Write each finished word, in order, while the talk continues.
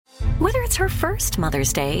Whether it's her first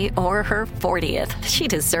Mother's Day or her 40th, she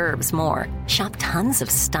deserves more. Shop tons of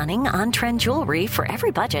stunning on-trend jewelry for every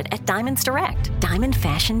budget at Diamonds Direct. Diamond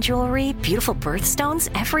fashion jewelry, beautiful birthstones,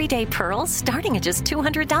 everyday pearls starting at just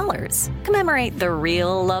 $200. Commemorate the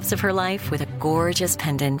real loves of her life with a gorgeous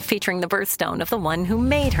pendant featuring the birthstone of the one who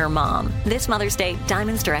made her mom. This Mother's Day,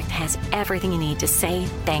 Diamonds Direct has everything you need to say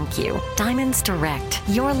thank you. Diamonds Direct.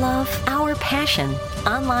 Your love, our passion.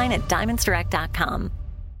 Online at diamondsdirect.com.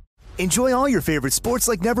 Enjoy all your favorite sports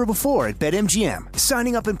like never before at BetMGM.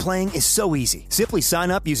 Signing up and playing is so easy. Simply sign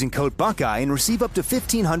up using code Buckeye and receive up to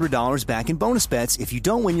 $1,500 back in bonus bets if you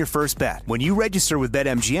don't win your first bet. When you register with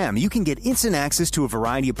BetMGM, you can get instant access to a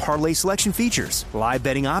variety of parlay selection features, live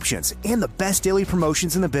betting options, and the best daily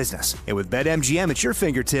promotions in the business. And with BetMGM at your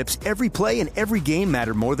fingertips, every play and every game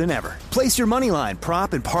matter more than ever. Place your moneyline,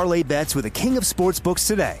 prop, and parlay bets with the king of sportsbooks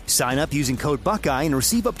today. Sign up using code Buckeye and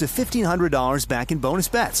receive up to $1,500 back in bonus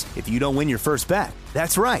bets if you don't win your first bet.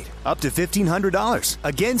 That's right, up to $1,500.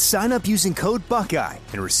 Again, sign up using code Buckeye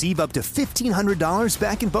and receive up to $1,500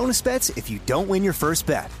 back in bonus bets if you don't win your first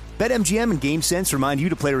bet. BetMGM and GameSense remind you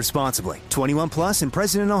to play responsibly. 21 plus and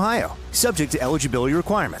present in Ohio. Subject to eligibility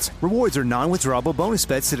requirements. Rewards are non-withdrawable bonus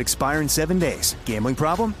bets that expire in 7 days. Gambling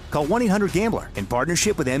problem? Call 1-800-GAMBLER in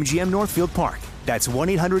partnership with MGM Northfield Park. That's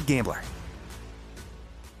 1-800-GAMBLER.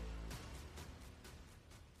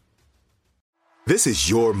 This is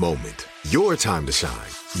your moment, your time to shine,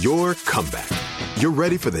 your comeback. You're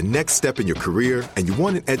ready for the next step in your career, and you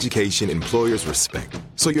want an education employers respect.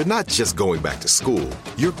 So you're not just going back to school,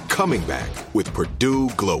 you're coming back with Purdue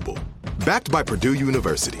Global. Backed by Purdue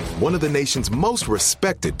University, one of the nation's most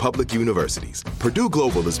respected public universities, Purdue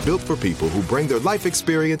Global is built for people who bring their life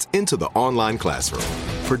experience into the online classroom.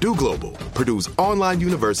 Purdue Global, Purdue's online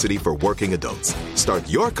university for working adults. Start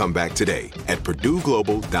your comeback today at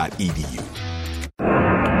purdueglobal.edu.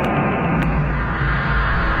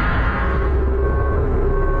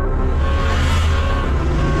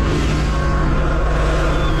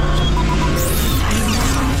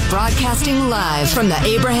 Broadcasting live from the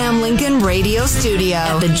Abraham Lincoln Radio Studio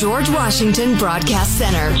at the George Washington Broadcast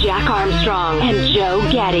Center. Jack Armstrong and Joe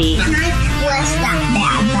Getty.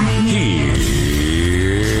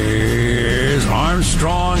 Here's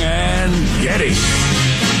Armstrong and Getty.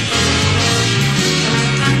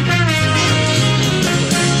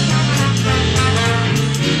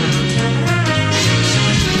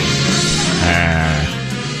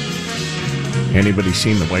 Anybody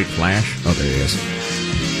seen The White Flash? Oh, there he is.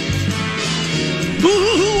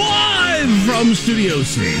 Live from Studio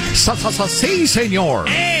C. Si, senor.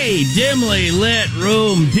 A dimly lit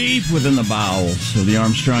room deep within the bowels of the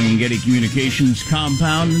Armstrong and Getty Communications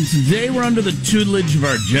compound. And today we're under the tutelage of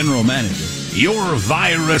our general manager. Your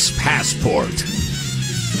virus passport.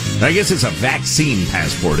 I guess it's a vaccine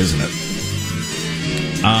passport, isn't it?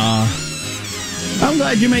 I'm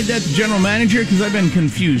glad you made that the general manager because I've been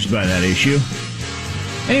confused by that issue.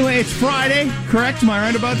 Anyway, it's Friday, correct? Am I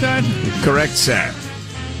right about that? Correct, sir.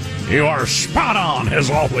 You are spot on,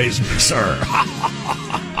 as always, sir.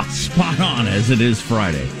 Spot on, as it is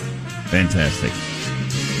Friday. Fantastic.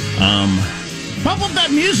 Pump up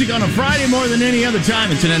that music on a Friday more than any other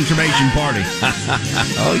time. It's an information party.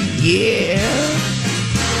 Oh, yeah.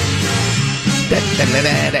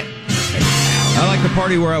 I like the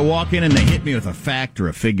party where I walk in and they hit me with a fact or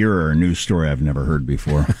a figure or a news story I've never heard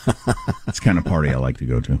before. That's the kind of party I like to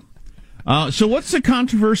go to. So what's the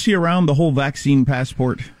controversy around the whole vaccine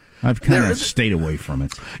passport? I've kind of stayed away from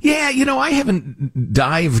it. Yeah, I haven't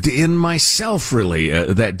dived in myself really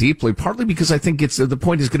that deeply, partly because I think the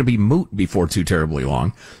point is going to be moot before too terribly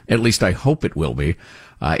long. At least I hope it will be.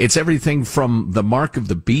 It's everything from the mark of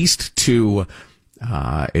the beast to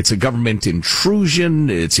it's a government intrusion,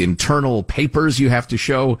 it's internal papers you have to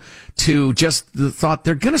show, to just the thought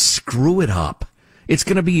they're going to screw it up. It's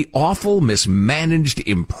going to be awful, mismanaged,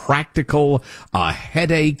 impractical, a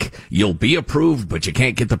headache. You'll be approved, but you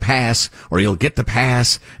can't get the pass, or you'll get the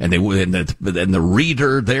pass, and the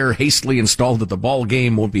reader there hastily installed at the ball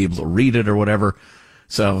game won't be able to read it or whatever.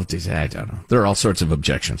 So, I don't know. There are all sorts of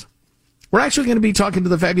objections. We're actually going to be talking to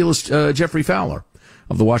the fabulous Jeffrey Fowler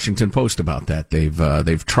of the Washington Post about that.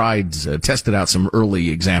 They've tested out some early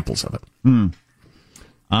examples of it.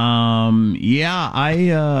 I'm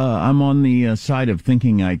on the side of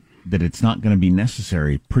thinking that it's not going to be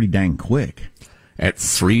necessary pretty dang quick. At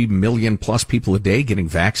 3 million plus people a day getting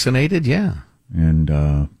vaccinated, yeah. And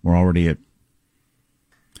we're already at...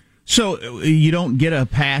 So you don't get a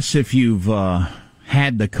pass if you've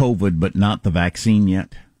had the COVID but not the vaccine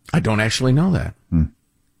yet? I don't actually know that.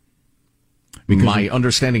 Because my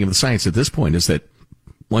understanding of the science at this point is that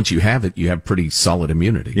once you have it, you have pretty solid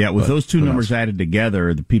immunity. Yeah, with those two numbers added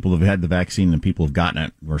together, the people who've had the vaccine and the people who've gotten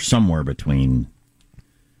it were somewhere between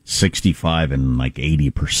 65 and like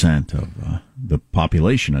 80% of the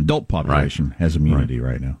population, adult population, has immunity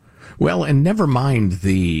right now. Well, and never mind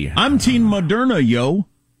I'm Team Moderna, yo.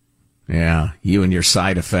 Yeah, you and your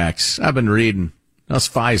side effects. I've been reading. Us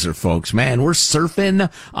Pfizer folks, man, we're surfing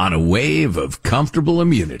on a wave of comfortable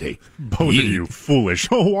immunity. Both of you foolish.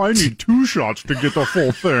 Oh, I need 2 shots to get the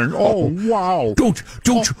full thing. Oh, wow.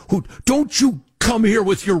 Don't you come here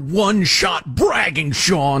with your 1-shot bragging,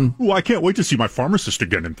 Sean. Oh, I can't wait to see my pharmacist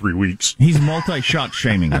again in 3 weeks. He's multi-shot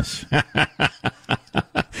shaming us.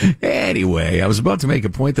 Anyway, I was about to make a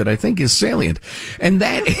point that I think is salient, and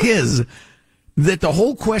that is that the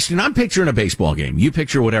whole question, I'm picturing a baseball game. You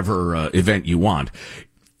picture whatever event you want.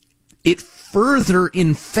 It further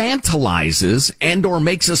infantilizes and or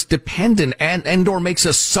makes us dependent and or makes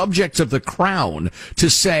us subjects of the crown to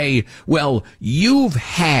say, well, you've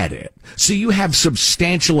had it, so you have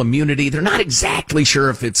substantial immunity. They're not exactly sure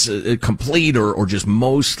if it's complete or just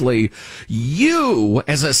mostly. You,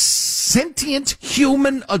 as a sentient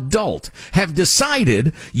human adult, have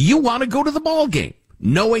decided you want to go to the ball game,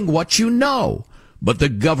 knowing what you know. But the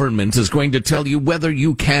government is going to tell you whether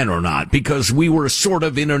you can or not, because we were sort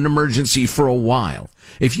of in an emergency for a while.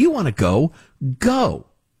 If you want to go, go.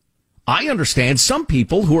 I understand some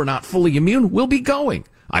people who are not fully immune will be going.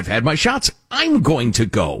 I've had my shots. I'm going to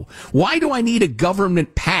go. Why do I need a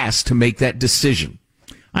government pass to make that decision?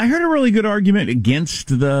 I heard a really good argument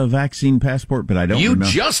against the vaccine passport, but I don't remember.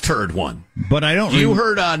 You just heard one. But I don't. You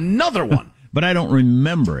heard another one. But I don't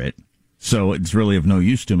remember it. So it's really of no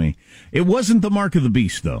use to me. It wasn't the mark of the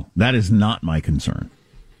beast, though. That is not my concern.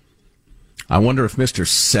 I wonder if Mr.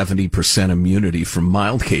 70% immunity from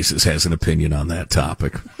mild cases has an opinion on that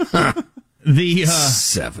topic.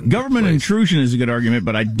 The government intrusion is a good argument,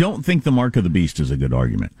 but I don't think the mark of the beast is a good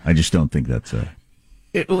argument. I just don't think that's a...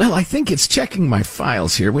 Well, I think it's checking my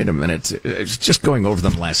files here. Wait a minute. I was just going over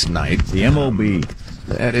them last night. The MOB.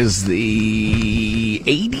 That is the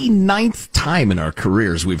 89th time in our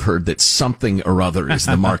careers we've heard that something or other is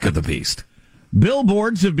the mark of the beast.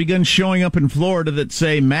 Billboards have begun showing up in Florida that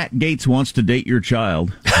say, Matt Gaetz wants to date your child.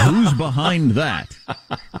 Who's behind that?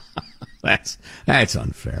 That's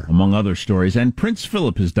unfair. Among other stories. And Prince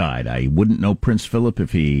Philip has died. I wouldn't know Prince Philip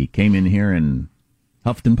if he came in here and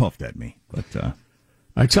huffed and puffed at me. But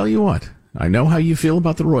I tell you what, I know how you feel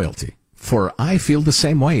about the royalty, for I feel the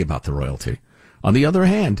same way about the royalty. On the other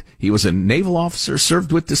hand, he was a naval officer,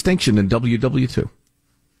 served with distinction in WW2.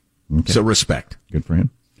 Okay. So respect. Good for him.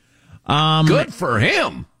 Good for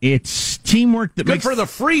him. It's teamwork that makes... Good for the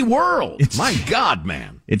free world. My God,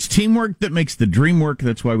 man. It's teamwork that makes the dream work.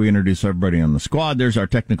 That's why we introduce everybody on the squad. There's our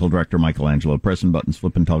technical director, Michelangelo, pressing buttons,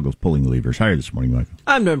 flipping toggles, pulling levers. How are you this morning, Michael?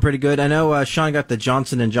 I'm doing pretty good. I know Sean got the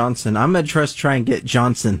Johnson & Johnson. I'm going to try and get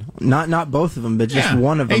Johnson. Not both of them, but just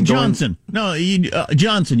one of them. Hey, Johnson. No,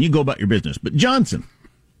 Johnson, you go about your business. But Johnson.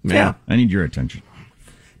 Yeah. I need your attention.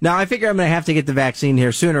 Now, I figure I'm going to have to get the vaccine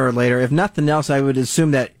here sooner or later. If nothing else, I would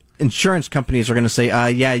assume that insurance companies are going to say,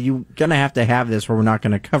 yeah, you're going to have this or we're not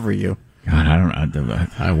going to cover you. God,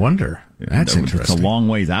 I wonder. That's interesting. It's a long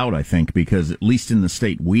ways out, I think, because at least in the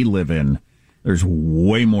state we live in, there's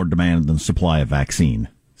way more demand than supply of vaccine.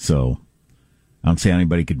 So I don't see how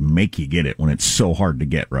anybody could make you get it when it's so hard to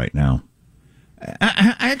get right now.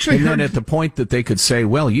 I actually and heard... then at the point that they could say,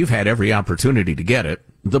 well, you've had every opportunity to get it,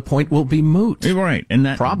 the point will be moot. Right. And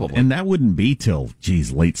that, probably. And that wouldn't be till,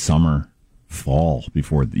 late summer. Fall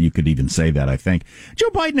before you could even say that, I think. Joe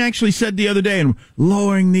Biden actually said the other day, and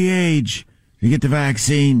lowering the age to get the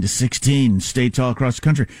vaccine to 16 in states all across the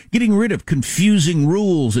country, getting rid of confusing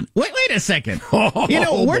rules. And wait a second. Where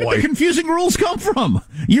did the confusing rules come from?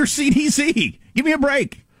 Your CDC. Give me a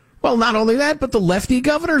break. Well, not only that, but the lefty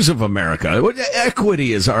governors of America.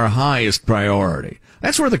 Equity is our highest priority.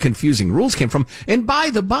 That's where the confusing rules came from. And by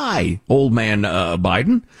the by, old man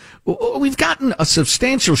Biden, we've gotten a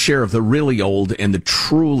substantial share of the really old and the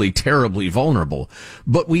truly terribly vulnerable,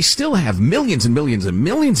 but we still have millions and millions and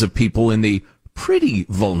millions of people in the pretty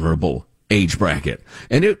vulnerable age bracket.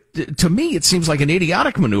 And to me, it seems like an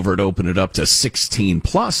idiotic maneuver to open it up to 16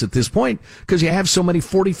 plus at this point, because you have so many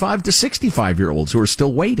 45 to 65-year-olds who are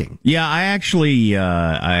still waiting. Yeah, I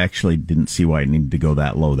actually didn't see why it needed to go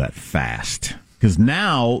that low that fast. Because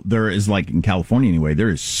now there is, like in California anyway, there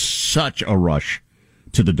is such a rush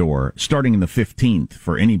to the door, starting in the 15th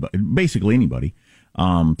for anybody, basically anybody,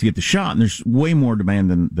 to get the shot. And there's way more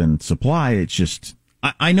demand than supply. It's just,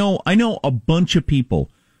 I know a bunch of people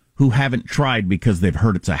who haven't tried because they've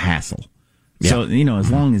heard it's a hassle. Yeah. So, as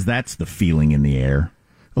long as that's the feeling in the air.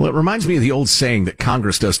 Well, it reminds me of the old saying that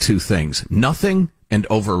Congress does two things, nothing and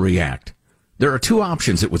overreact. There are two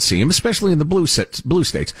options, it would seem, especially in the blue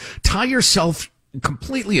states. Tie yourself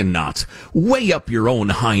completely in knots, weigh up your own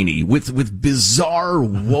hiney with bizarre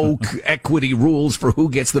woke equity rules for who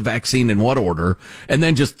gets the vaccine in what order, and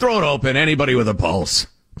then just throw it open, anybody with a pulse.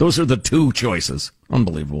 Those are the two choices.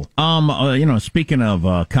 Unbelievable. Speaking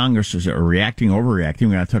of Congress is reacting, overreacting,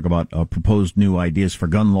 we're going to talk about proposed new ideas for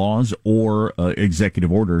gun laws or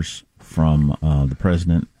executive orders from the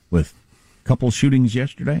president with a couple shootings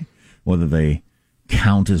yesterday. Whether they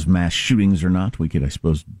count as mass shootings or not, we could, I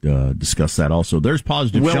suppose, discuss that also. There's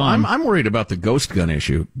positive, well, Sean. I'm worried about the ghost gun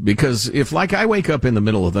issue, because if, like, I wake up in the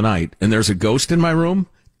middle of the night and there's a ghost in my room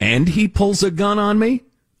and he pulls a gun on me,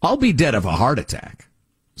 I'll be dead of a heart attack.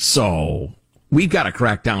 So we've got to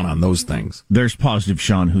crack down on those things. There's positive,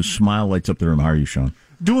 Sean, whose smile lights up the room. How are you, Sean?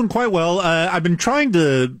 Doing quite well. I've been trying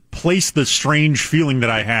to place the strange feeling that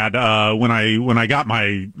I had when I got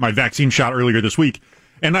my vaccine shot earlier this week.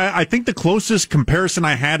 And I think the closest comparison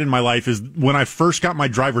I had in my life is when I first got my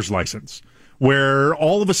driver's license, where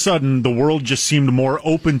all of a sudden the world just seemed more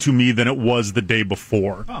open to me than it was the day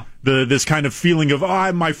before. Oh. This kind of feeling of,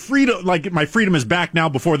 my freedom is back now.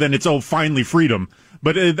 Before then, it's, finally freedom.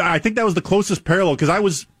 But I think that was the closest parallel,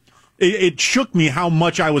 because it shook me how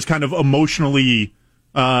much I was kind of emotionally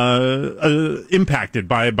impacted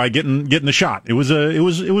by getting the shot. It was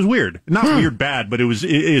weird. Not weird bad, but it was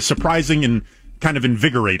surprising and kind of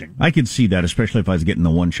invigorating. I could see that, especially if I was getting the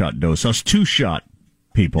one-shot dose. Us two-shot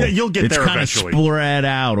people. Yeah, you'll get there eventually. It's kind of spread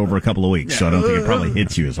out over a couple of weeks, so I don't think it probably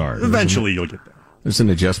hits you as hard. Eventually you'll get there. There's an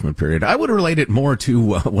adjustment period. I would relate it more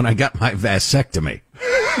to when I got my vasectomy.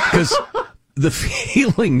 Because the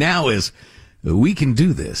feeling now is, we can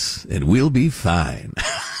do this, and we'll be fine.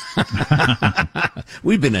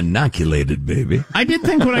 We've been inoculated, baby. I did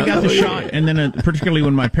think when I got the shot, and then particularly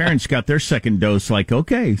when my parents got their second dose, like,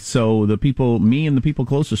 okay, so me and the people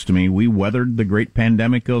closest to me, we weathered the great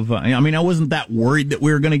pandemic of, I wasn't that worried that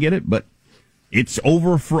we were going to get it, but it's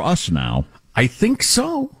over for us now. I think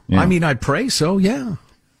so. Yeah. I pray so, yeah.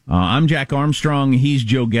 I'm Jack Armstrong. He's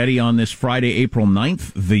Joe Getty on this Friday, April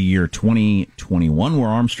 9th, the year 2021. We're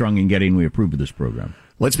Armstrong and Getty, and we approve of this program.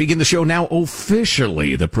 Let's begin the show now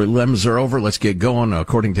officially. The prelims are over. Let's get going.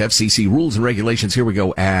 According to FCC rules and regulations, here we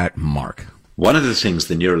go at Mark. One of the things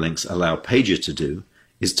the Neuralinks allow Pager to do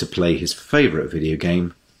is to play his favourite video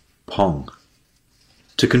game, Pong.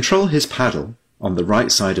 To control his paddle on the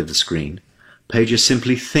right side of the screen, Pager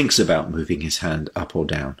simply thinks about moving his hand up or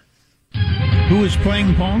down. Who is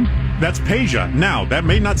playing Pong? That's Pager. Now, that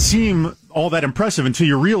may not seem all that impressive until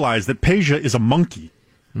you realize that Pager is a monkey.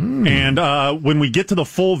 And when we get to the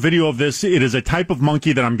full video of this, it is a type of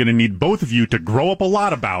monkey that I'm going to need both of you to grow up a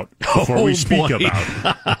lot about before we speak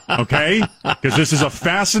about. Okay? Because this is a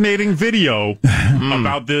fascinating video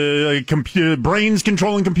about the brains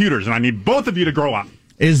controlling computers, and I need both of you to grow up.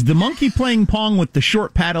 Is the monkey playing Pong with the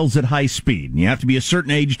short paddles at high speed? And you have to be a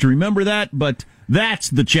certain age to remember that, but that's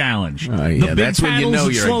the challenge. Yeah, that's when you know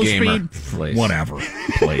you're a gamer. Please. Whatever.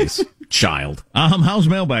 Please. Child. How's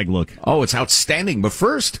mailbag look? Oh, it's outstanding. But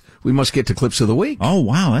first, we must get to clips of the week. Oh,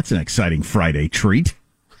 wow. That's an exciting Friday treat.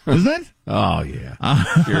 Isn't it? Oh, yeah.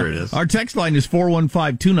 Sure it is. Our text line is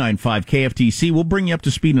 415-295-KFTC. We'll bring you up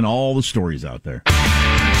to speed on all the stories out there.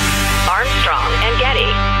 Armstrong and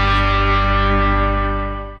Getty.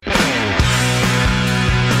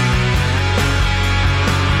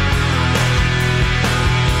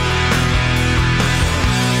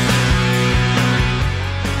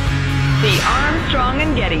 The Armstrong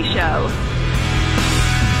and Getty Show.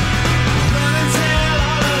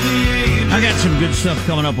 I got some good stuff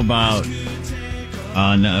coming up about,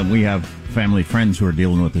 we have family friends who are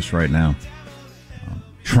dealing with this right now.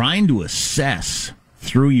 Trying to assess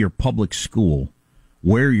through your public school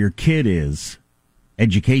where your kid is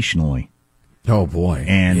educationally. Oh, boy.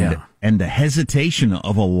 And the hesitation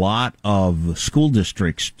of a lot of school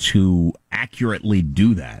districts to accurately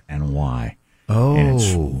do that and why. Oh. And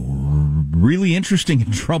it's really interesting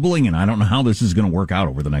and troubling, and I don't know how this is going to work out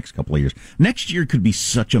over the next couple of years. Next year could be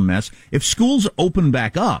such a mess. If schools open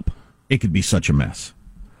back up, it could be such a mess.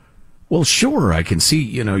 Well, sure, I can see,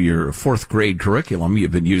 your fourth grade curriculum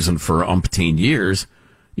you've been using for umpteen years.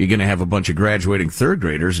 You're going to have a bunch of graduating third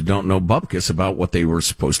graders who don't know bupkis about what they were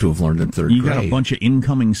supposed to have learned in third grade. You got a bunch of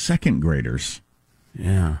incoming second graders.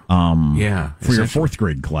 Yeah. For your fourth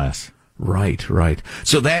grade class. Right.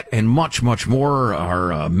 So that and much, much more.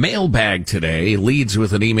 Our mailbag today leads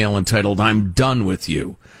with an email entitled, "I'm done with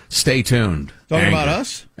you." Stay tuned. Talking about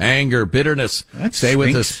us? Anger, bitterness. Stay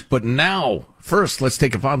with us. But now, first, let's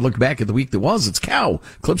take a fond look back at the week that was. It's Cow.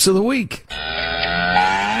 Clips of the Week.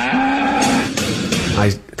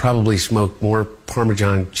 I probably smoke more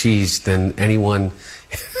Parmesan cheese than anyone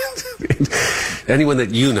that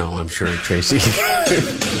you know, I'm sure, Tracy.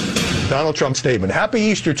 Donald Trump's statement. Happy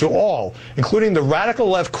Easter to all, including the radical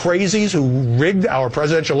left crazies who rigged our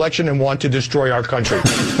presidential election and want to destroy our country.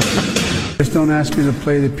 Just don't ask me to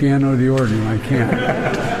play the piano or the organ. I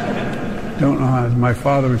can't. Don't know how. My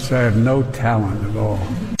father would say I have no talent at all.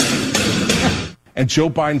 And Joe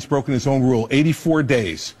Biden's broken his own rule, 84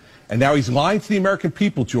 days. And now he's lying to the American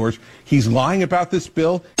people, George. He's lying about this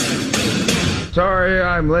bill. Sorry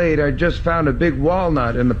I'm late. I just found a big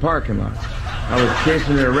walnut in the parking lot. I was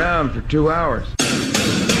chasing it around for 2 hours.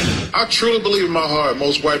 I truly believe in my heart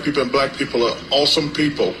most white people and black people are awesome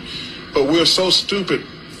people. But we're so stupid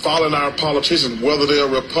following our politicians, whether they're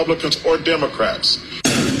Republicans or Democrats.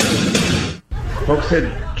 Folks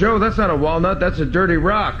said, Joe, that's not a walnut, that's a dirty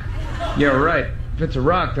rock. Yeah, right. If it's a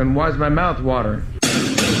rock, then why's my mouth watering?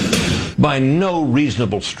 By no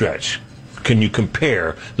reasonable stretch can you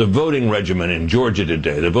compare the voting regimen in Georgia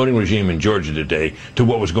today, the voting regime in Georgia today, to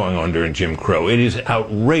what was going on during Jim Crow. It is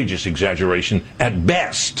outrageous exaggeration at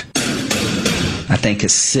best. I think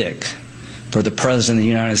it's sick for the President of the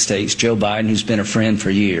United States, Joe Biden, who's been a friend for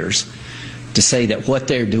years, to say that what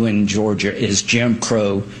they're doing in Georgia is Jim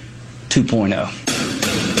Crow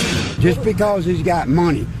 2.0. Just because he's got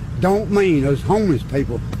money don't mean those homeless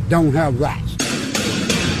people don't have rights.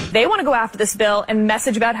 They want to go after this bill and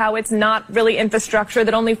message about how it's not really infrastructure,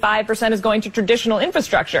 that only 5% is going to traditional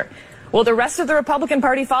infrastructure. Will the rest of the Republican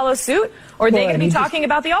Party follow suit, or are they going to be talking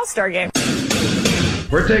about the All-Star game?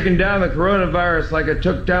 We're taking down the coronavirus like I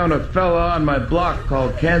took down a fella on my block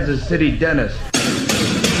called Kansas City Dennis.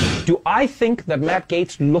 Do I think that Matt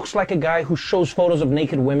Gaetz looks like a guy who shows photos of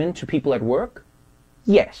naked women to people at work?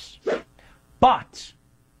 Yes. But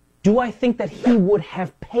do I think that he would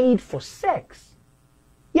have paid for sex?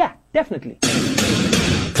 Yeah, definitely.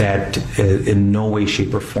 That in no way,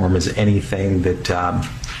 shape, or form is anything that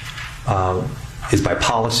is by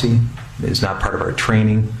policy, is not part of our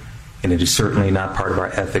training, and it is certainly not part of our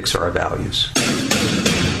ethics or our values.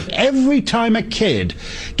 Every time a kid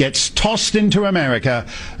gets tossed into America,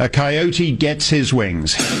 a coyote gets his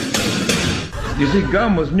wings. You see,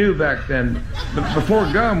 gum was new back then. But before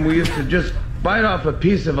gum, we used to just bite off a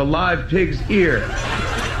piece of a live pig's ear.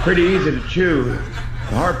 Pretty easy to chew.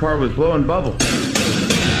 The hard part was blowing bubbles.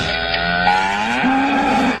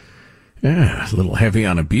 Yeah, a little heavy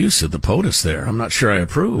on abuse at the POTUS there. I'm not sure I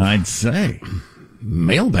approve. I'd say.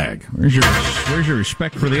 Mailbag. Where's your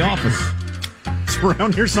respect for the office? It's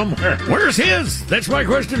around here somewhere. Where's his? That's my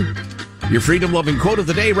question. Your freedom-loving quote of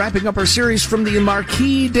the day, wrapping up our series from the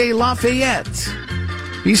Marquis de Lafayette.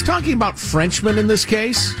 He's talking about Frenchmen in this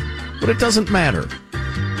case, but it doesn't matter.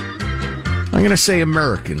 I'm going to say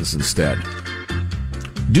Americans instead.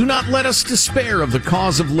 Do not let us despair of the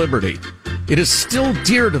cause of liberty. It is still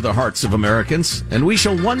dear to the hearts of Americans, and we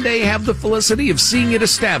shall one day have the felicity of seeing it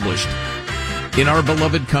established in our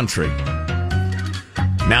beloved country.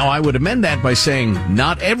 Now, I would amend that by saying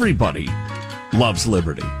not everybody loves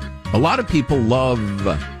liberty. A lot of people love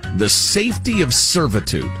the safety of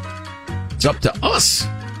servitude. It's up to us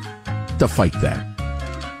to fight that.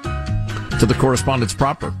 To the correspondence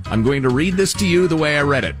proper, I'm going to read this to you the way I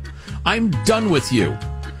read it. I'm done with you.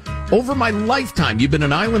 Over my lifetime, you've been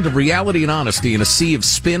an island of reality and honesty in a sea of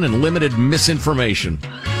spin and limited misinformation.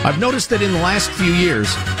 I've noticed that in the last few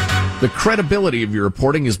years, the credibility of your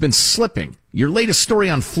reporting has been slipping. Your latest story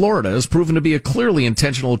on Florida has proven to be a clearly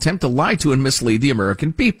intentional attempt to lie to and mislead the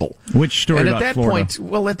American people. Which story about Florida?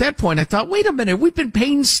 At that point, I thought, wait a minute, we've been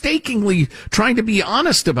painstakingly trying to be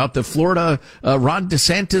honest about the Florida Ron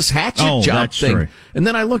DeSantis hatchet job thing. Right. And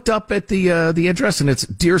then I looked up at the address, and it's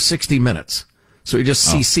Dear 60 Minutes. So he just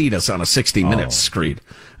CC'd us on a 60 Minutes screed.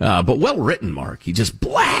 But well written, Mark. He just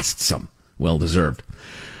blasts them. Well deserved.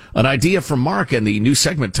 An idea from Mark and the new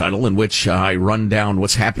segment title in which I run down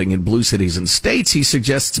what's happening in blue cities and states. He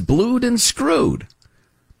suggests Blued and Screwed.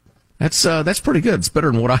 That's pretty good. It's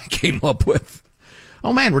better than what I came up with.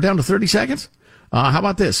 Oh man, we're down to 30 seconds. How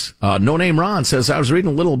about this? No Name Ron says, I was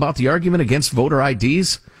reading a little about the argument against voter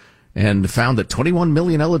IDs and found that 21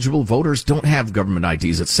 million eligible voters don't have government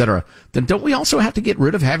IDs, etc. Then don't we also have to get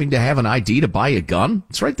rid of having to have an ID to buy a gun?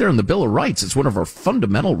 It's right there in the Bill of Rights. It's one of our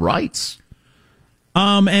fundamental rights.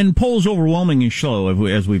 And polls overwhelmingly show,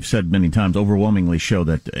 as we've said many times, overwhelmingly show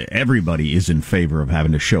that everybody is in favor of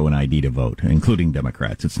having to show an ID to vote, including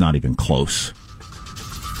Democrats. It's not even close.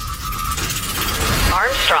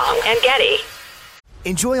 Armstrong and Getty.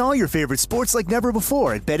 Enjoy all your favorite sports like never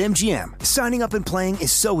before at BetMGM. Signing up and playing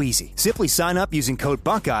is so easy. Simply sign up using code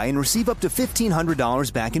Buckeye and receive up to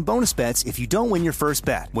 $1,500 back in bonus bets if you don't win your first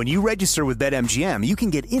bet. When you register with BetMGM, you can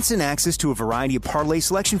get instant access to a variety of parlay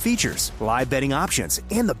selection features, live betting options,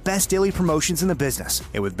 and the best daily promotions in the business.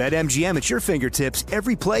 And with BetMGM at your fingertips,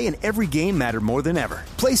 every play and every game matter more than ever.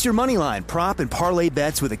 Place your moneyline, prop, and parlay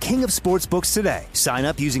bets with the king of sportsbooks today. Sign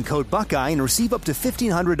up using code Buckeye and receive up to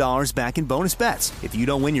 $1,500 back in bonus bets if you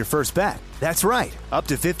don't win your first bet. That's right, up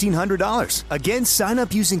to $1,500. Again, sign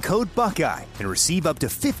up using code Buckeye and receive up to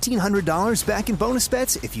 $1,500 back in bonus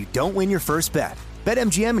bets if you don't win your first bet.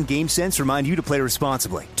 BetMGM and GameSense remind you to play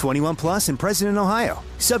responsibly. 21 plus and present in Ohio.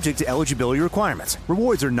 Subject to eligibility requirements.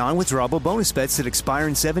 Rewards are non-withdrawable bonus bets that expire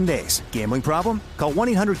in 7 days. Gambling problem? Call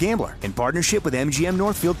 1-800-GAMBLER in partnership with MGM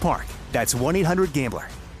Northfield Park. That's 1-800-GAMBLER.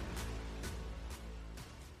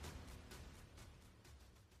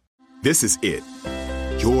 This is it.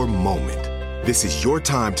 Your moment. This is your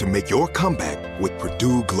time to make your comeback with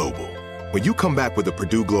Purdue Global. When you come back with a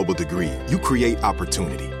Purdue Global degree, you create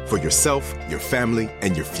opportunity for yourself, your family,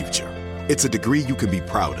 and your future. It's a degree you can be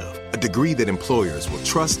proud of, a degree that employers will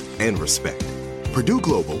trust and respect. Purdue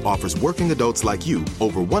Global offers working adults like you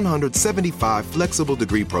over 175 flexible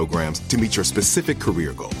degree programs to meet your specific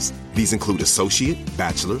career goals. These include associate,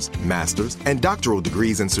 bachelor's, master's, and doctoral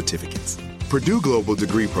degrees and certificates. Purdue Global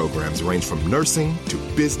degree programs range from nursing to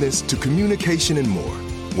business to communication and more.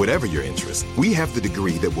 Whatever your interest, we have the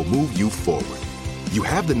degree that will move you forward. You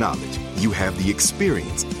have the knowledge, you have the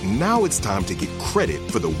experience. Now it's time to get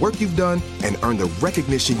credit for the work you've done and earn the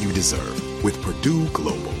recognition you deserve with Purdue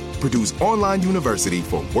Global, Purdue's online university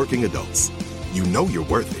for working adults. You know you're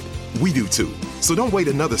worth it. We do too. So don't wait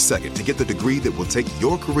another second to get the degree that will take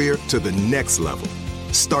your career to the next level.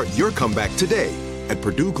 Start your comeback today at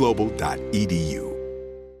purdueglobal.edu.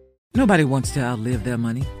 Nobody wants to outlive their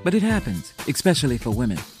money, but it happens, especially for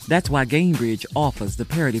women. That's why Gainbridge offers the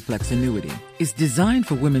Parity Flex annuity. It's designed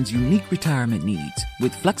for women's unique retirement needs,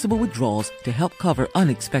 with flexible withdrawals to help cover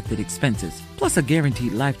unexpected expenses, plus a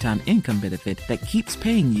guaranteed lifetime income benefit that keeps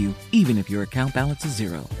paying you even if your account balance is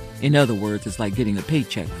zero. In other words, it's like getting a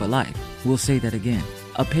paycheck for life. We'll say that again.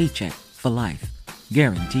 A paycheck for life.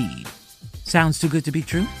 Guaranteed. Sounds too good to be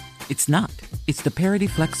true? It's not. It's the Parity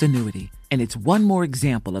Flex annuity, and it's one more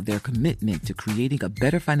example of their commitment to creating a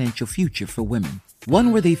better financial future for women.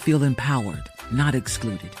 One where they feel empowered, not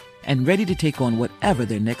excluded, and ready to take on whatever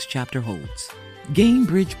their next chapter holds.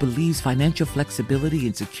 Gainbridge believes financial flexibility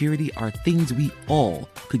and security are things we all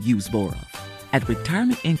could use more of. At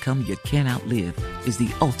retirement income you can't outlive is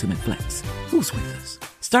the ultimate flex. Who's with us?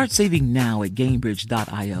 Start saving now at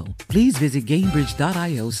Gainbridge.io. Please visit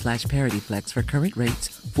Gainbridge.io/ParityFlex for current rates,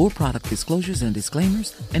 for product disclosures and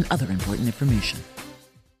disclaimers, and other important information.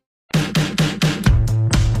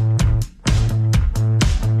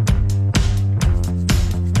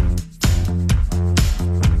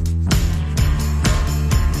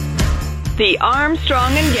 The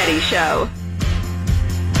Armstrong and Getty Show.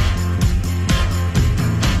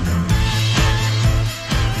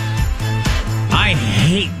 I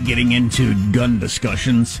hate getting into gun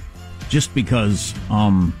discussions just because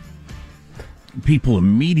people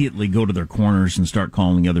immediately go to their corners and start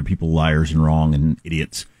calling other people liars and wrong and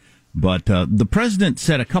idiots. But the president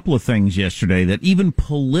said a couple of things yesterday that even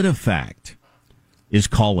PolitiFact is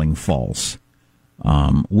calling false,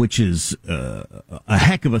 which is a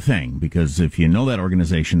heck of a thing, because if you know that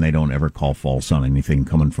organization, they don't ever call false on anything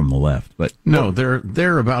coming from the left. But no,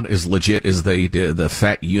 they're about as legit as the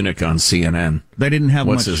fat eunuch on CNN. They didn't have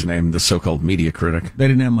what's his name, the so-called media critic. They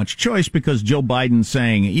didn't have much choice, because Joe Biden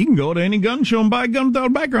saying you can go to any gun show and buy a gun without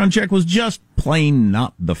a background check was just plain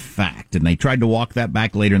not the fact. And they tried to walk that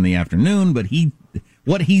back later in the afternoon, but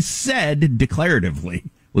what he said declaratively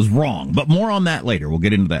was wrong. But more on that later. We'll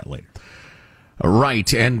get into that later.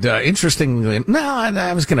 Right, and interestingly, no,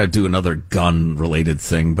 I was going to do another gun-related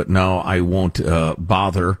thing, but no, I won't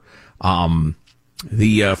bother.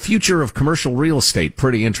 The future of commercial real estate,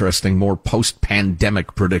 pretty interesting. More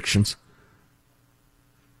post-pandemic predictions.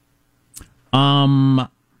 I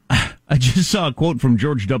just saw a quote from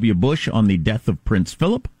George W. Bush on the death of Prince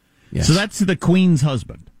Philip. Yes. So that's the Queen's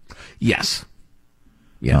husband. Yes.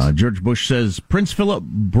 Yes. George Bush says Prince Philip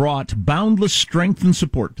brought boundless strength and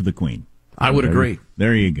support to the Queen. I would agree.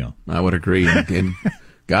 There you go. I would agree, and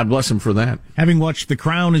God bless him for that. Having watched The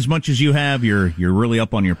Crown as much as you have, you're really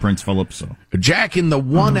up on your Prince Philip. So, Jack, in the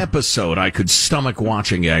one episode I could stomach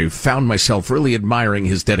watching, I found myself really admiring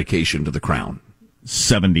his dedication to the Crown.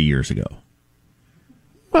 70 years ago.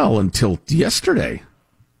 Well, until yesterday.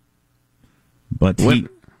 But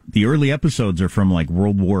the early episodes are from like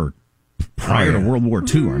World War prior to World War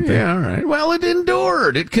II, aren't they? Yeah, all right. Well, it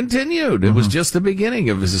endured. It continued. It was just the beginning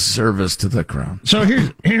of his service to the crown. So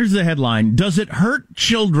here's the headline. Does it hurt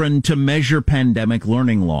children to measure pandemic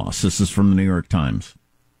learning loss? This is from the New York Times.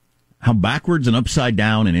 How backwards and upside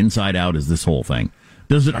down and inside out is this whole thing?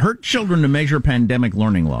 Does it hurt children to measure pandemic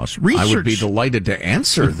learning loss? I would be delighted to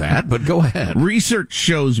answer that, but go ahead. Research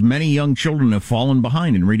shows many young children have fallen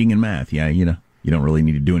behind in reading and math. Yeah, you don't really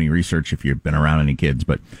need to do any research if you've been around any kids,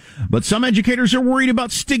 but some educators are worried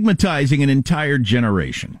about stigmatizing an entire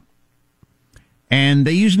generation. And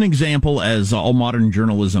they use an example, as all modern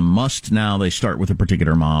journalism must now. They start with a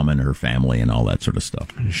particular mom and her family and all that sort of stuff.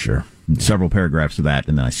 Sure. Several paragraphs of that,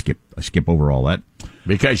 and then I skip over all that.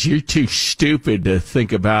 Because you're too stupid to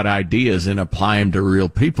think about ideas and apply them to real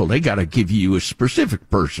people. They got to give you a specific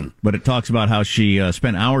person. But it talks about how she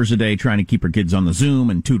spent hours a day trying to keep her kids on the Zoom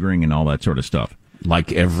and tutoring and all that sort of stuff.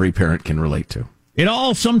 Like every parent can relate to. It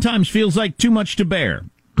all sometimes feels like too much to bear.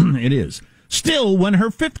 It is. Still, when her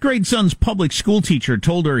 5th grade son's public school teacher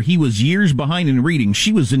told her he was years behind in reading,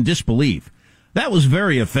 she was in disbelief. That was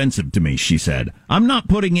very offensive to me, she said. I'm not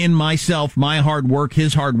putting in myself, my hard work,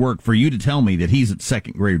 his hard work for you to tell me that he's at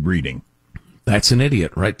 2nd grade reading. That's an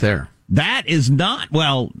idiot right there. That is not,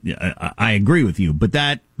 well, I agree with you, but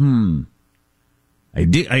that, I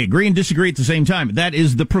agree and disagree at the same time. That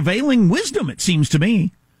is the prevailing wisdom, it seems to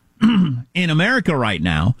me, in America right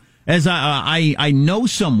now. As I know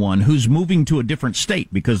someone who's moving to a different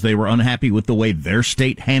state because they were unhappy with the way their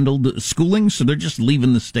state handled schooling, so they're just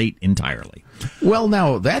leaving the state entirely. Well,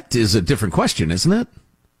 now, that is a different question, isn't it?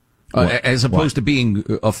 As opposed to being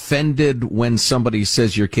offended when somebody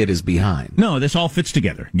says your kid is behind. No, this all fits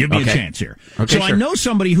together. Give me a chance here. Okay, so sure. I know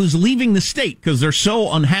somebody who's leaving the state because they're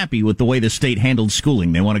so unhappy with the way the state handled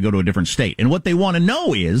schooling. They want to go to a different state. And what they want to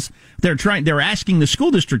know is, they're asking the school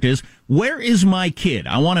district is, where is my kid?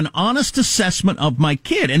 I want an honest assessment of my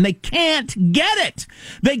kid. And they can't get it.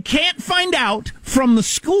 They can't find out from the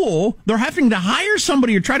school. They're having to hire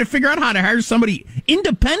somebody or try to figure out how to hire somebody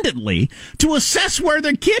independently to assess where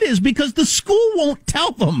their kid is, because the school won't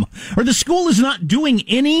tell them, or the school is not doing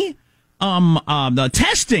any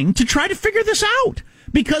testing to try to figure this out,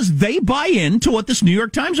 because they buy into what this New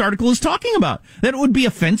York Times article is talking about. That it would be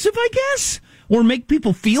offensive, I guess, or make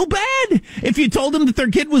people feel bad if you told them that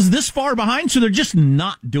their kid was this far behind, so they're just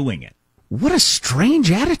not doing it. What a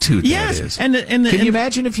strange attitude that is. And can you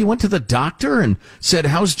imagine if you went to the doctor and said,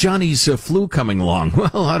 how's Johnny's flu coming along?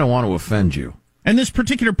 Well, I don't want to offend you. And this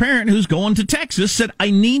particular parent who's going to Texas said, I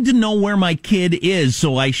need to know where my kid is,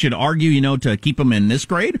 so I should argue, to keep him in this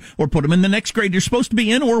grade or put him in the next grade you're supposed to be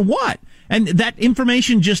in, or what? And that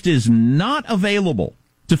information just is not available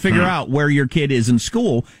to figure out where your kid is in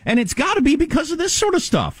school. And it's got to be because of this sort of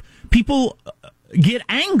stuff. People get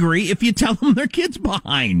angry if you tell them their kid's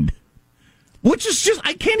behind, which is just,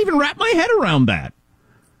 I can't even wrap my head around that.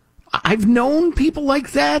 I've known people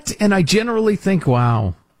like that, and I generally think,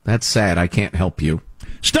 wow, that's sad. I can't help you.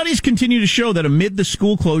 Studies continue to show that amid the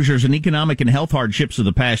school closures and economic and health hardships of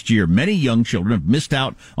the past year, many young children have missed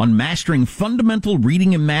out on mastering fundamental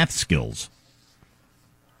reading and math skills.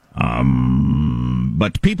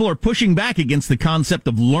 But people are pushing back against the concept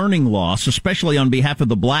of learning loss, especially on behalf of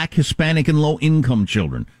the Black, Hispanic, and low-income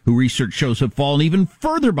children, who research shows have fallen even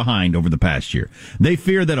further behind over the past year. They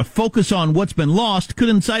fear that a focus on what's been lost could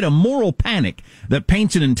incite a moral panic that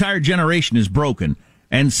paints an entire generation as broken,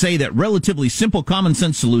 and say that relatively simple common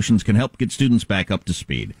sense solutions can help get students back up to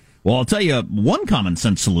speed. Well, I'll tell you, one common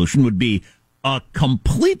sense solution would be a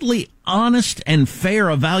completely honest and fair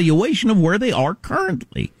evaluation of where they are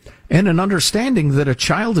currently. And an understanding that a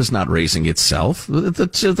child is not raising itself.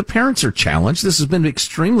 The parents are challenged. This has been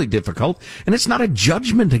extremely difficult, and it's not a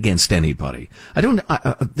judgment against anybody.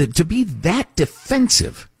 To be that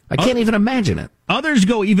defensive, I can't even imagine it. Others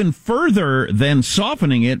go even further than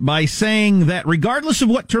softening it by saying that regardless of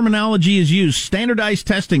what terminology is used, standardized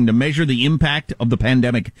testing to measure the impact of the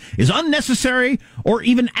pandemic is unnecessary or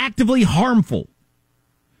even actively harmful.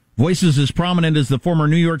 Voices as prominent as the former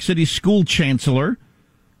New York City school chancellor,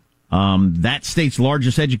 that state's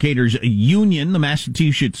largest educators union, the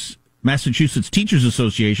Massachusetts Teachers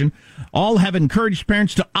Association, all have encouraged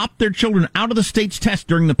parents to opt their children out of the state's test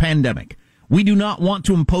during the pandemic. We do not want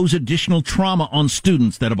to impose additional trauma on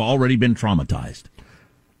students that have already been traumatized.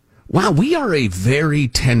 Wow, we are a very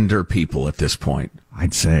tender people at this point.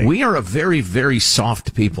 I'd say. We are a very, very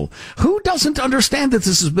soft people. Who doesn't understand that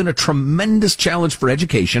this has been a tremendous challenge for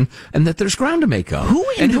education and that there's ground to make up?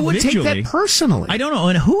 And who would take that personally? I don't know.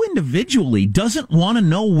 And who individually doesn't want to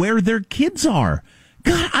know where their kids are?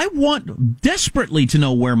 God, I want desperately to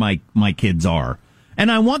know where my kids are.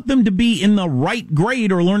 and I want them to be in the right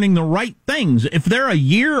grade or learning the right things. If they're a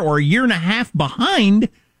year or a year and a half behind,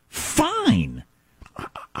 fine.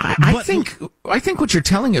 I think what you're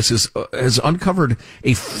telling us has uncovered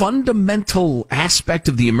a fundamental aspect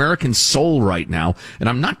of the American soul right now, and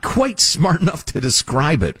I'm not quite smart enough to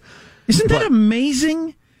describe it. Isn't that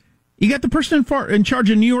amazing? You got the person in charge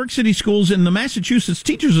of New York City schools and the Massachusetts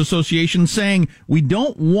Teachers Association saying we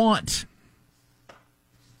don't want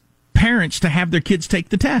parents to have their kids take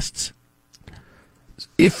the tests.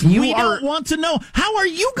 If we don't want to know, how are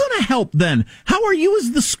you going to help then? How are you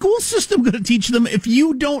as the school system going to teach them if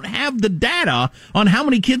you don't have the data on how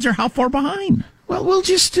many kids are how far behind? Well, we'll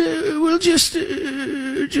just try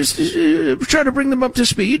to bring them up to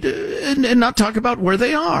speed and not talk about where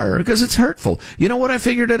they are because it's hurtful. You know what? I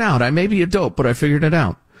figured it out. I may be a dope, but I figured it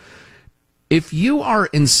out. If you are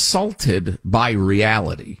insulted by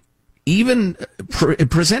reality, even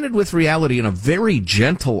presented with reality in a very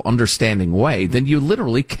gentle, understanding way, then you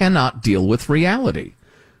literally cannot deal with reality.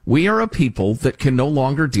 We are a people that can no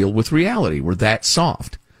longer deal with reality. We're that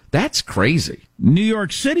soft. That's crazy. New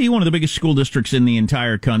York City, one of the biggest school districts in the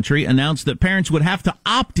entire country, announced that parents would have to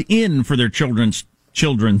opt in for their children's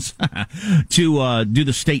to do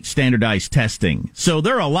the state standardized testing. So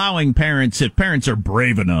they're allowing parents, if parents are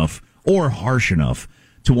brave enough or harsh enough,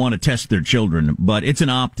 to want to test their children, but it's an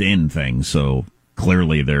opt-in thing, so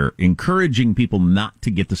clearly they're encouraging people not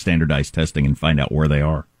to get the standardized testing and find out where they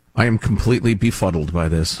are. I am completely befuddled by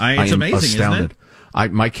this. It's amazing, astounded.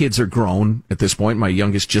 Isn't it? My kids are grown at this point. My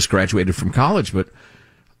youngest just graduated from college, but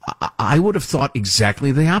I would have thought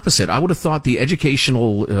exactly the opposite. I would have thought the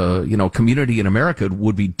educational, community in America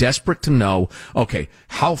would be desperate to know, okay,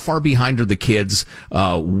 how far behind are the kids?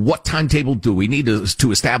 What timetable do we need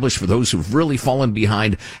to establish for those who've really fallen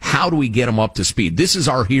behind? How do we get them up to speed? This is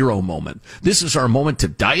our hero moment. This is our moment to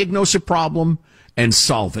diagnose a problem and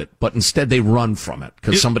solve it. But instead they run from it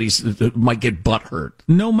because somebody might get butt hurt.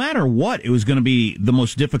 No matter what, it was going to be the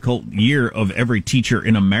most difficult year of every teacher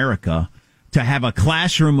in America to have a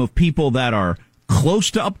classroom of people that are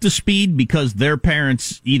close to up to speed because their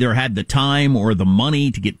parents either had the time or the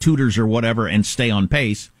money to get tutors or whatever and stay on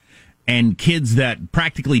pace, and kids that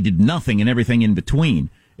practically did nothing and everything in between.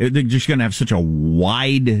 They're just going to have such a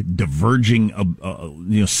wide, diverging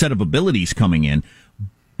set of abilities coming in.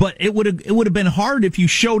 But it would have been hard if you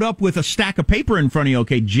showed up with a stack of paper in front of you.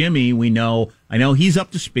 Okay, Jimmy, I know he's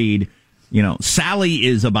up to speed. Sally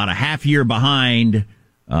is about a half year behind.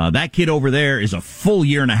 That kid over there is a full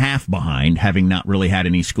year and a half behind, having not really had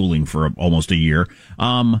any schooling for almost a year.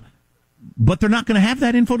 But they're not going to have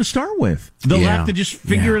that info to start with. They'll have to just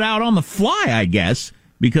figure it out on the fly, I guess,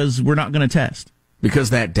 because we're not going to test.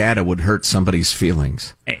 Because that data would hurt somebody's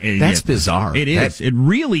feelings. That's bizarre. It is. It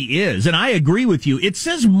really is. And I agree with you. It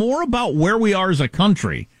says more about where we are as a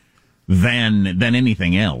country than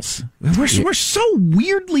anything else. We're so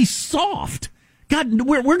weirdly soft. God,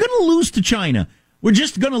 we're going to lose to China. We're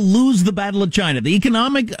just going to lose the battle of China, the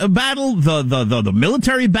economic battle, the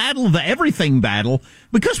military battle, the everything battle,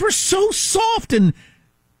 because we're so soft and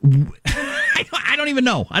I don't even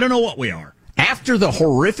know. I don't know what we are. After the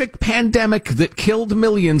horrific pandemic that killed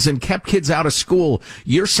millions and kept kids out of school,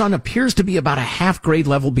 your son appears to be about a half grade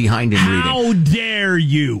level behind in reading. How dare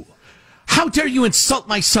you? How dare you insult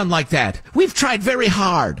my son like that? We've tried very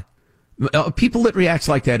hard. People that react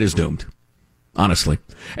like that is doomed. Honestly.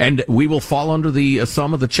 And we will fall under the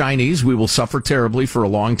thumb of the Chinese. We will suffer terribly for a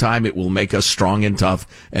long time. It will make us strong and tough,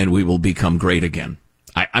 and we will become great again.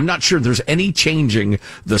 I'm not sure there's any changing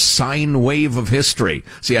the sine wave of history.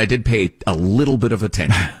 See, I did pay a little bit of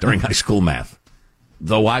attention during high school math,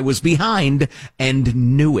 though I was behind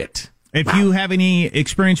and knew it. If you have any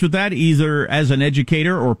experience with that, either as an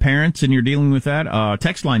educator or parents, and you're dealing with that,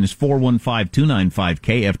 text line is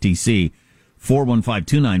 415-295-KFTC.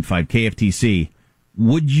 415-295-KFTC.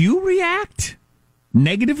 Would you react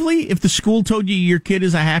negatively if the school told you your kid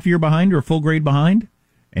is a half year behind or a full grade behind?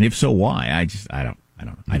 And if so, why? I don't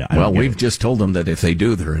Well, we've just told them that if they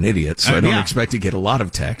do, they're an idiot, so I don't expect to get a lot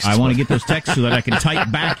of texts. I want to get those texts so that I can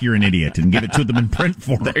type back you're an idiot and give it to them in print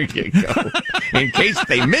form. There you go. In case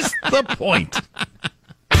they missed the point.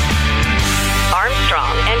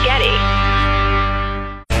 Armstrong and Getty.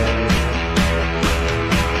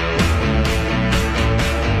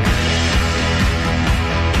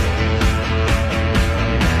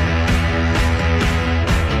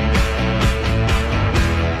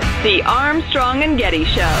 The Armstrong and Getty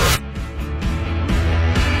Show.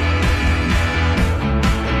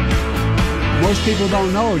 Most people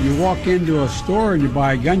don't know. You walk into a store and you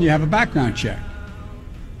buy a gun, you have a background check.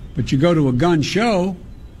 But you go to a gun show,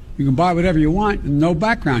 you can buy whatever you want and no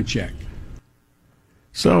background check.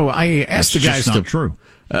 So I asked the guys to true.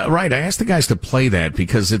 Right, I asked the guys to play that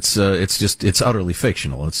because it's utterly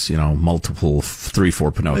fictional. It's multiple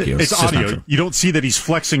 3-4 Pinocchios. It's audio. You don't see that he's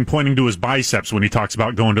flexing, pointing to his biceps when he talks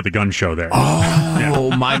about going to the gun show there.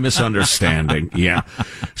 Oh, my misunderstanding. Yeah.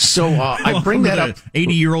 So I bring that up.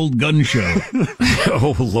 80-year-old gun show.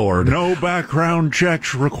 Oh Lord. No background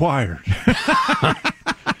checks required.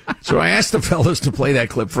 So I asked the fellows to play that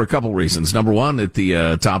clip for a couple reasons. Number one, at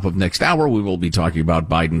the top of next hour, we will be talking about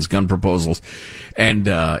Biden's gun proposals. And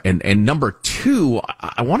number two,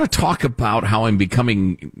 I want to talk about how I'm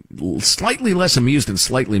becoming slightly less amused and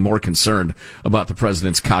slightly more concerned about the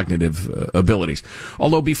president's cognitive abilities.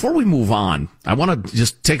 Although before we move on, I want to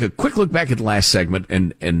just take a quick look back at the last segment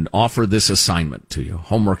and offer this assignment to you,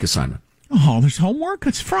 homework assignment. Oh, there's homework?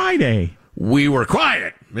 It's Friday. We were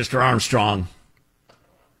quiet, Mr. Armstrong.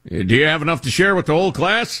 Do you have enough to share with the whole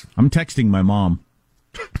class? I'm texting my mom.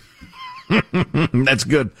 That's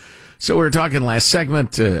good. So we were talking last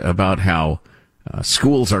segment about how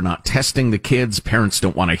schools are not testing the kids. Parents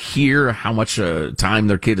don't want to hear how much time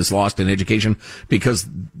their kid has lost in education because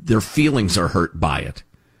their feelings are hurt by it.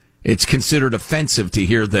 It's considered offensive to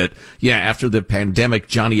hear that, after the pandemic,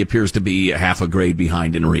 Johnny appears to be half a grade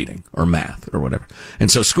behind in reading or math or whatever. And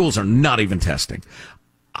so schools are not even testing.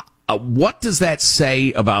 What does that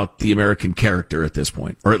say about the American character at this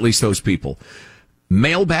point, or at least those people?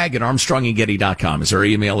 Mailbag at ArmstrongandGetty.com is our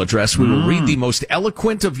email address. We will read the most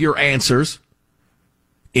eloquent of your answers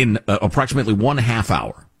in approximately 1/2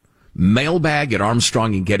 hour. Mailbag at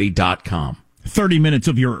ArmstrongandGetty.com. 30 minutes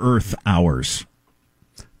of your Earth hours.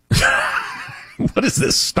 What is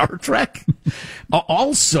this, Star Trek?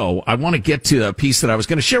 Also, I want to get to a piece that I was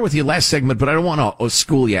going to share with you last segment, but I don't want to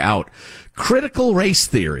school you out. Critical race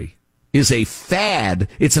theory is a fad.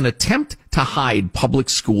 It's an attempt to hide public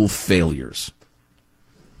school failures.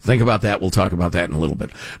 Think about that. We'll talk about that in a little bit.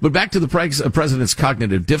 But back to the president's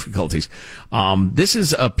cognitive difficulties. This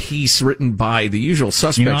is a piece written by the usual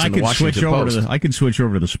suspects in the Washington Post. I could switch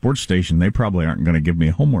over to the sports station. They probably aren't going to give me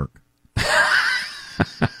homework.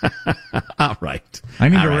 All right. I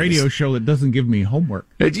need a radio show that doesn't give me homework.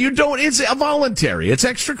 You don't. It's a voluntary. It's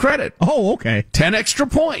extra credit. Oh, okay. 10 extra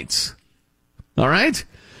points. All right.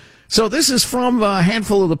 So this is from a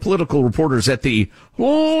handful of the political reporters at the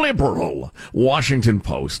liberal Washington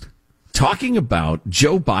Post talking about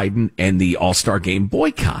Joe Biden and the All-Star Game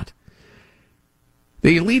boycott.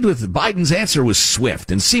 They lead with Biden's answer was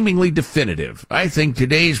swift and seemingly definitive. I think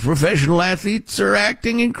today's professional athletes are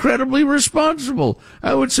acting incredibly responsible.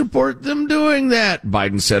 I would support them doing that,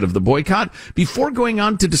 Biden said of the boycott, before going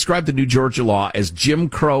on to describe the new Georgia law as Jim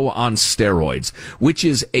Crow on steroids, which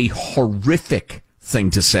is a horrific thing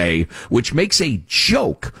to say, which makes a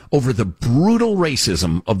joke over the brutal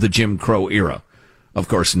racism of the Jim Crow era. Of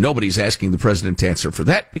course, nobody's asking the president to answer for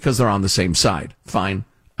that because they're on the same side. Fine,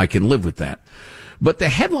 I can live with that. But the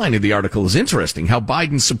headline of the article is interesting, how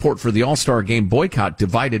Biden's support for the All-Star Game boycott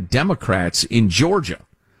divided Democrats in Georgia.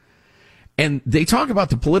 And they talk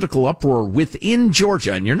about the political uproar within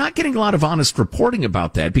Georgia, and you're not getting a lot of honest reporting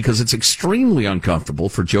about that because it's extremely uncomfortable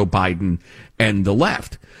for Joe Biden and the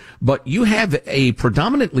left. But you have a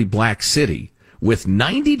predominantly black city with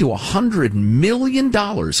 $90 to $100 million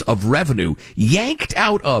of revenue yanked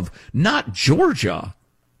out of not Georgia,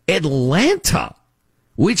 Atlanta,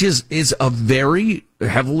 which is a very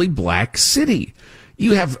heavily black city.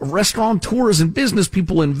 You have restaurateurs and business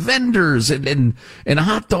people and vendors and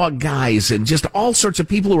hot dog guys and just all sorts of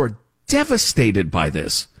people who are devastated by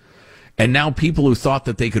this. And now people who thought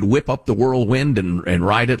that they could whip up the whirlwind and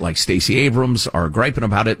ride it like Stacey Abrams are griping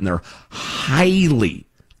about it, and they're highly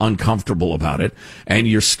uncomfortable about it. And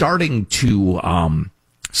you're starting to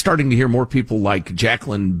hear more people like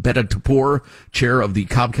Jacqueline Betatapur, chair of the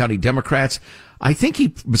Cobb County Democrats. I think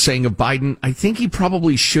he was saying of Biden, I think he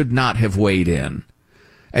probably should not have weighed in.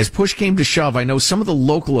 As push came to shove, I know some of the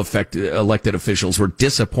local elected officials were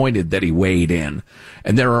disappointed that he weighed in.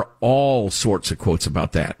 And there are all sorts of quotes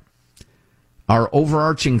about that. Our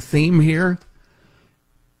overarching theme here,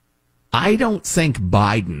 I don't think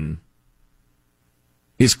Biden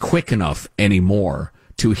is quick enough anymore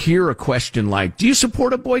to hear a question like, do you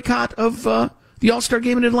support a boycott of the All-Star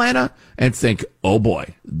Game in Atlanta? And think, oh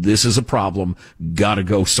boy, this is a problem, gotta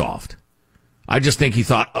go soft. I just think he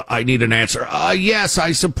thought, I need an answer. Yes,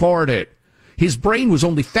 I support it. His brain was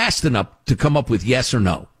only fast enough to come up with yes or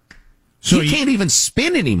no. So he can't even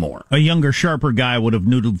spin anymore. A younger, sharper guy would have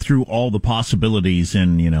noodled through all the possibilities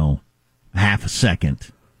in, half a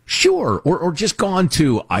second. Sure, or just gone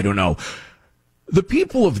to, I don't know, The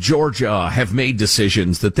people of Georgia have made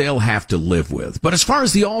decisions that they'll have to live with. But as far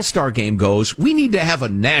as the All-Star game goes, we need to have a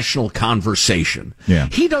national conversation. Yeah.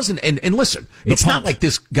 He doesn't, and listen, it's not like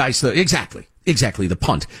this guy's exactly, the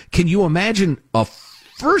punt. Can you imagine a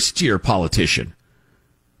first-year politician?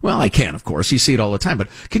 Well, I can, of course. You see it all the time. But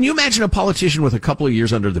can you imagine a politician with a couple of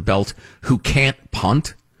years under the belt who can't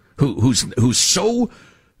punt? Who's so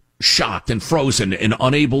shocked and frozen and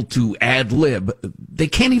unable to ad lib, they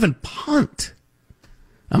can't even punt.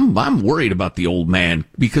 I'm worried about the old man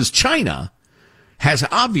because China has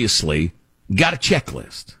obviously got a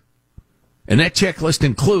checklist. And that checklist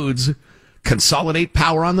includes consolidate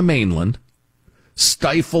power on the mainland,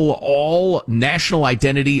 stifle all national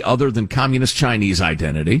identity other than communist Chinese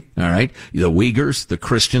identity. All right. The Uyghurs, the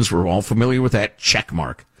Christians, we're all familiar with that. Check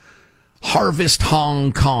mark. Harvest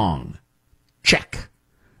Hong Kong. Check.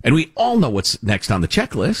 And we all know what's next on the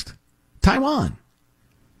checklist. Taiwan.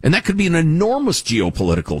 And that could be an enormous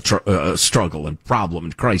geopolitical struggle and problem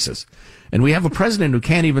and crisis. And we have a president who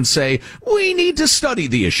can't even say, we need to study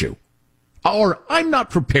the issue. Or, I'm not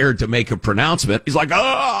prepared to make a pronouncement. He's like,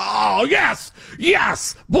 oh, yes,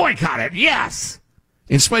 boycott it, yes.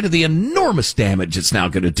 In spite of the enormous damage it's now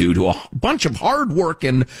going to do to a bunch of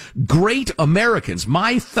hard-working, great Americans,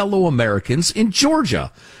 my fellow Americans in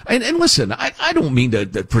Georgia. And listen, I don't mean to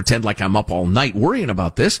pretend like I'm up all night worrying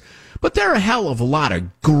about this, but there are a hell of a lot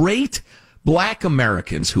of great black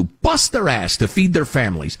Americans who bust their ass to feed their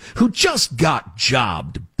families, who just got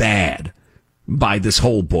jobbed bad by this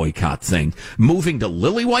whole boycott thing, moving to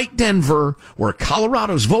lily white Denver, where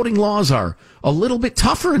Colorado's voting laws are a little bit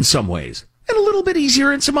tougher in some ways and a little bit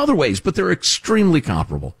easier in some other ways, but they're extremely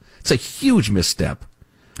comparable. It's a huge misstep.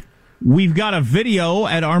 We've got a video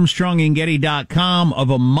at ArmstrongandGetty.com of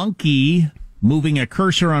a monkey moving a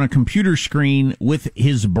cursor on a computer screen with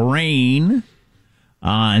his brain.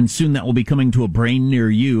 And soon that will be coming to a brain near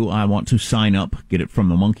you. I want to sign up, get it from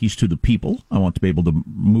the monkeys to the people. I want to be able to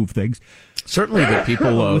move things. Certainly the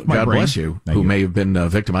people, God bless you, who may have been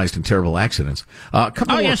victimized in terrible accidents.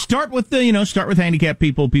 Start with handicapped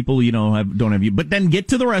people, don't have you, but then get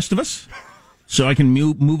to the rest of us. So I can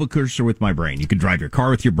move a cursor with my brain. You could drive your car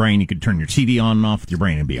with your brain. You could turn your TV on and off with your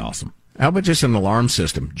brain. It'd be awesome. How about just an alarm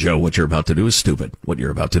system? Joe, what you're about to do is stupid. What you're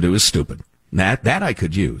about to do is stupid. That I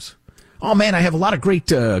could use. Oh, man, I have a lot of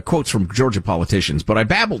great quotes from Georgia politicians, but I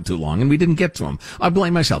babbled too long and we didn't get to them. I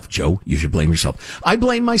blame myself. Joe, you should blame yourself. I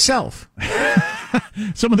blame myself.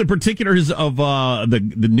 Some of the particulars of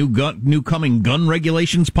the new coming gun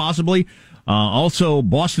regulations, possibly. Also,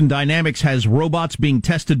 Boston Dynamics has robots being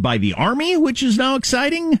tested by the Army, which is now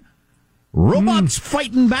exciting. Robots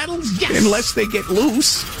fighting battles? Yes! Unless they get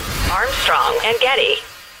loose. Armstrong and Getty.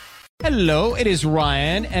 Hello, it is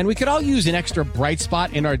Ryan, and we could all use an extra bright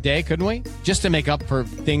spot in our day, couldn't we? Just to make up for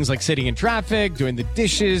things like sitting in traffic, doing the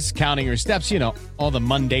dishes, counting your steps, all the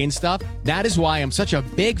mundane stuff. That is why I'm such a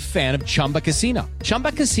big fan of Chumba Casino.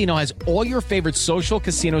 Chumba Casino has all your favorite social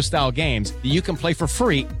casino-style games that you can play for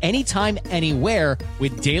free anytime, anywhere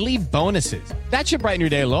with daily bonuses. That should brighten your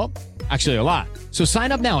day a little. Actually, a lot. So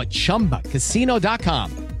sign up now at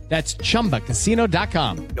ChumbaCasino.com. That's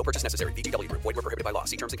ChumbaCasino.com. No purchase necessary. VGW Group. Void where prohibited by law.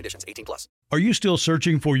 See terms and conditions. 18+. Are you still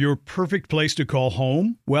searching for your perfect place to call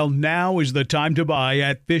home? Well, now is the time to buy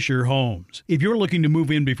at Fisher Homes. If you're looking to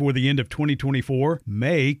move in before the end of 2024,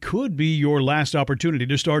 May could be your last opportunity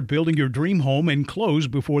to start building your dream home and close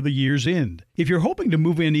before the year's end. If you're hoping to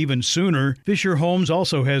move in even sooner, Fisher Homes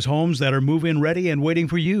also has homes that are move-in ready and waiting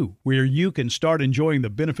for you, where you can start enjoying the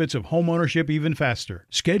benefits of homeownership even faster.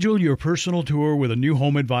 Schedule your personal tour with a new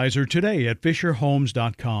home advisor today at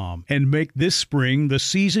FisherHomes.com and make this spring the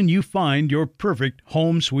season you find your perfect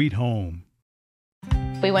home sweet home.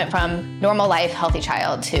 We went from normal life, healthy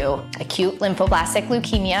child to acute lymphoblastic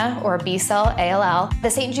leukemia, or B-cell ALL.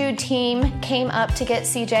 The St. Jude team came up to get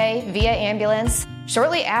CJ via ambulance.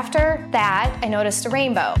 Shortly after that, I noticed a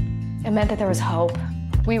rainbow. It meant that there was hope.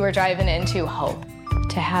 We were driving into hope.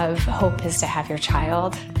 To have hope is to have your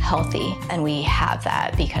child healthy, and we have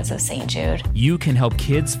that because of St. Jude. You can help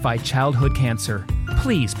kids fight childhood cancer.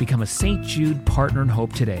 Please become a St. Jude Partner in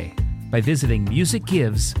Hope today by visiting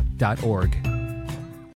musicgives.org.